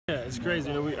It's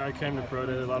crazy. You know, I came to pro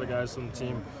day. A lot of guys from the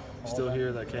team still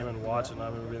here that came and watched, and I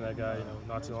remember being that guy, you know,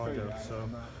 not too long ago. So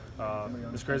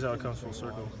it's crazy how it comes full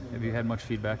circle. Have you had much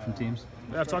feedback from teams?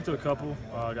 Yeah, I've talked to a couple.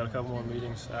 I got a couple more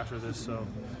meetings after this, so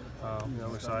you know,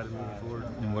 I'm excited moving forward.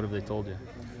 And what have they told you?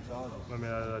 I mean,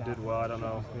 I did well. I don't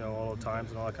know, you know, all the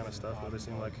times and all that kind of stuff, but they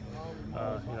seem like,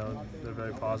 you know, they're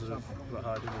very positive about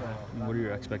how I did today. And what are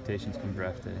your expectations come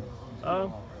draft day?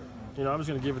 You know, I'm just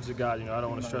going to give it to God. You know, I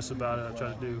don't want to stress about it. I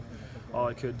try to do all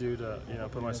I could do to, you know,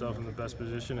 put myself in the best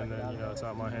position, and then, you know, it's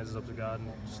not my hands, it's up to God, and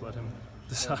just let Him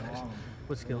decide.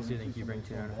 What skills do you think you bring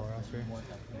to your NFL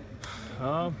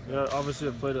roster? Yeah, obviously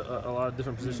I've played a lot of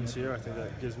different positions here. I think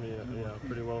that gives me, you know,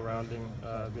 pretty well-rounding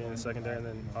being in the secondary, and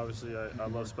then obviously I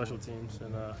love special teams,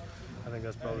 and I think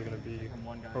that's probably going to be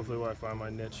hopefully where I find my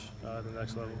niche at the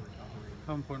next level.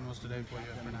 How important was today for you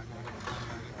for not going to the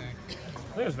combine, do you think?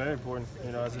 I think it's very important,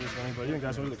 you know, as it is for anybody. Even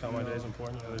guys who do the combine day is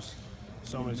important. You know, there's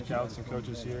so many scouts and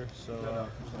coaches here, so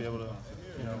to be able to,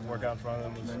 you know, work out in front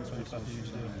of them is a huge deal.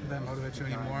 Did that motivate you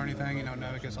anymore or anything? You know,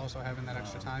 Matthias also having that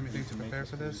extra time, you think, to prepare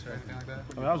for this or anything like that?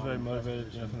 I mean, I was very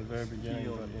motivated, you know, from the very beginning,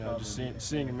 but, you know, just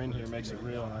seeing him in here makes it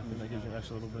real, and I think that gives you an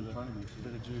extra little bit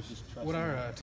of juice. What are